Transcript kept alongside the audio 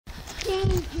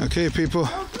Okay, people,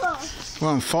 we're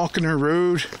on Flaconer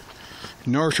Road,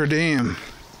 Notre Dame.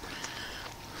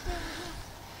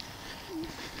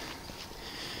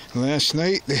 Last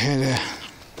night they had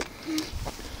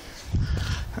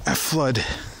a flood.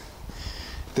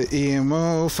 The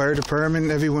EMO, fire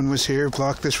department, everyone was here,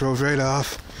 blocked this road right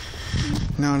off.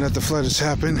 Now that the flood has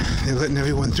happened, they're letting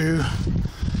everyone through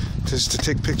just to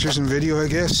take pictures and video, I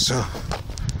guess. So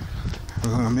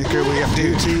we're gonna make our way up.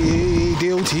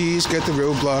 DOT's got the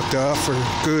road blocked off for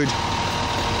good.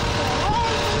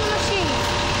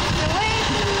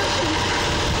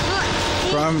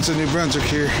 Province of New Brunswick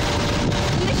here.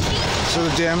 So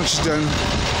the damage is done.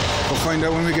 We'll find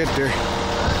out when we get there.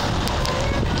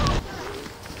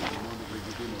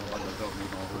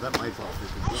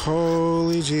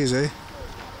 Holy jeez, eh?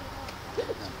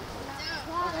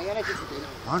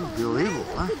 Unbelievable,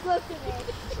 huh?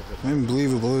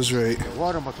 Unbelievable is right. The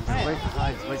water must have been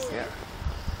right there.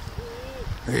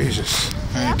 Jesus.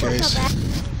 Alright, guys.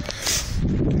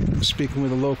 I'm speaking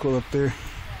with a local up there.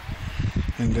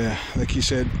 And like he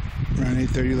said, around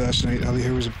 8:30 last night, all he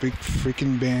heard was a big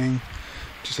freaking bang.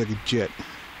 Just like a jet.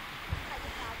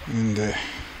 And,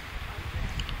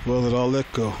 well, it all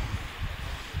let go.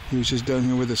 He was just down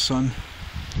here with his son.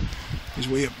 He's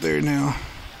way up there now.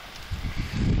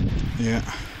 Yeah.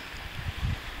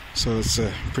 So it's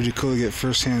pretty cool to get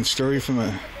first-hand story from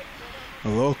a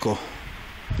local.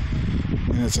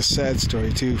 And it's a sad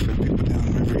story too for people down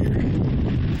the river here.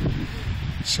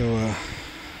 So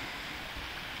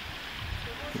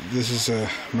this is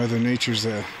Mother Nature's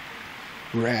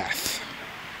wrath,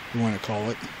 you want to call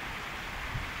it.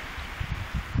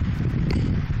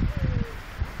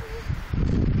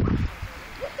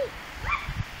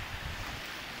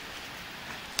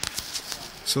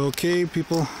 So okay,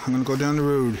 people, I'm gonna go down the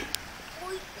road.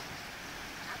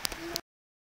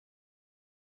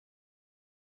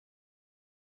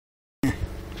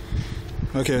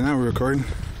 Okay, now we're recording.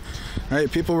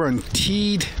 Alright, people, we're on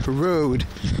Teed Road.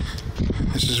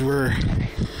 This is where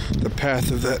the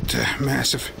path of that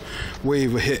massive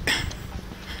wave will hit.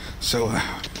 So, we're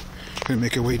gonna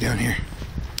make our way down here.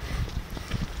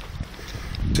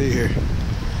 See here.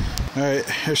 Alright,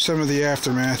 here's some of the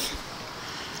aftermath.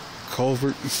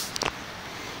 Culvert.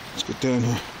 Let's get down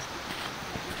here.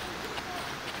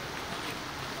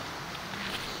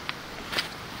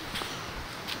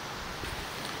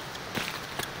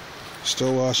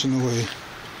 Still washing away.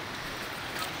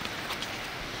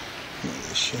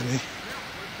 Holy shit, eh?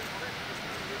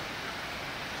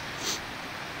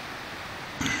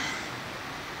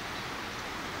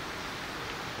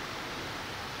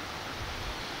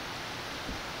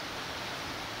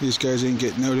 These guys ain't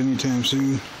getting out anytime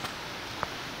soon.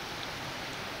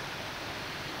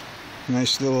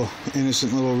 Nice little,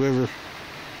 innocent little river.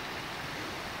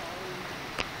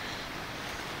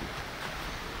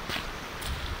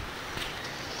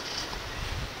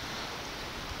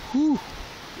 Whew.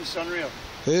 It's unreal.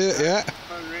 Yeah.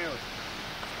 Unreal.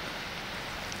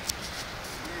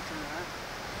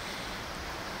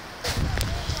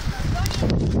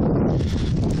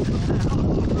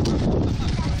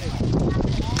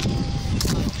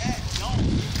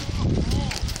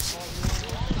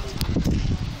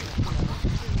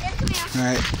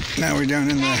 Alright, now we're down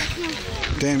in the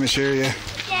damaged area.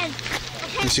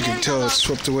 As you can tell, it's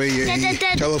swept away a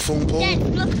telephone pole. Dad,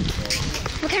 look.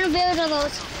 What kind of birds are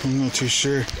those? I'm not too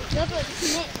sure.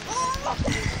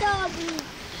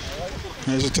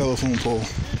 There's a telephone pole.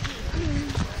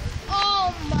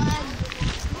 Oh my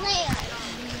man.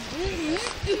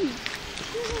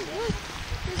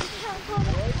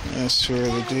 That's where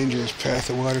the dangerous path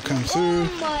of water comes through.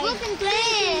 Look and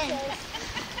play.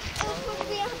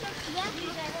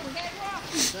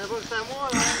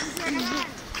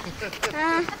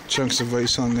 Chunks of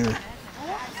ice on there.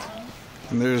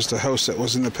 And there's the house that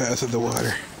was in the path of the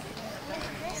water.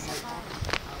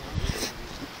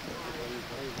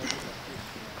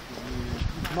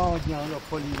 Oh,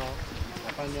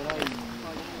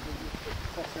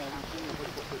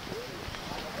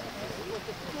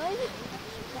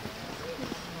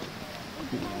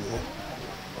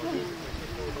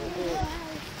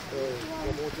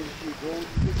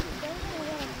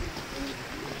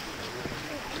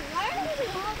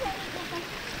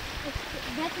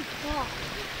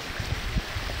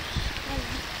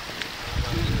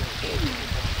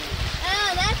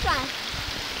 that's fine.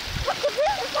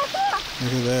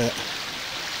 Look at that.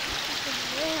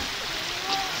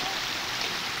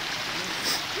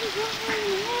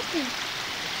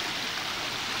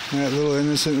 That little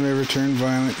innocent river turned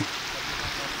violent.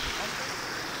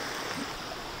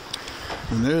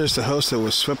 And there's the house that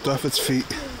was swept off its feet.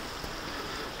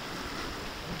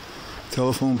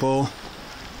 telephone pole.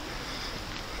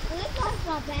 This one's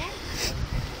not bad.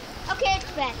 Okay,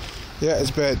 it's bad. Yeah,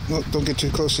 it's bad. No, don't get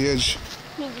too close to the edge.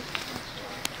 Maybe.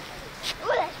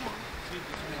 Ooh, that's bad.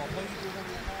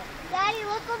 Daddy,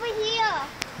 look over here.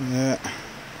 Yeah.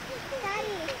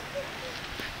 Daddy.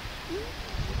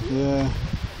 Yeah.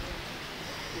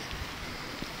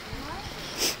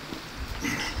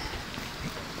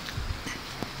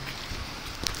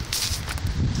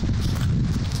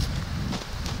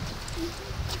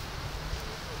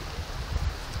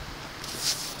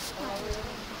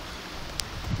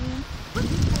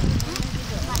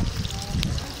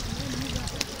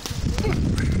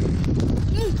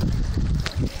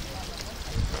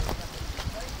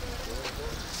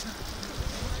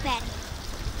 Bad.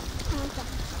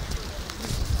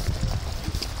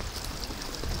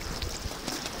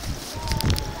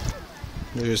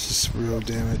 There's this real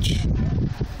damage.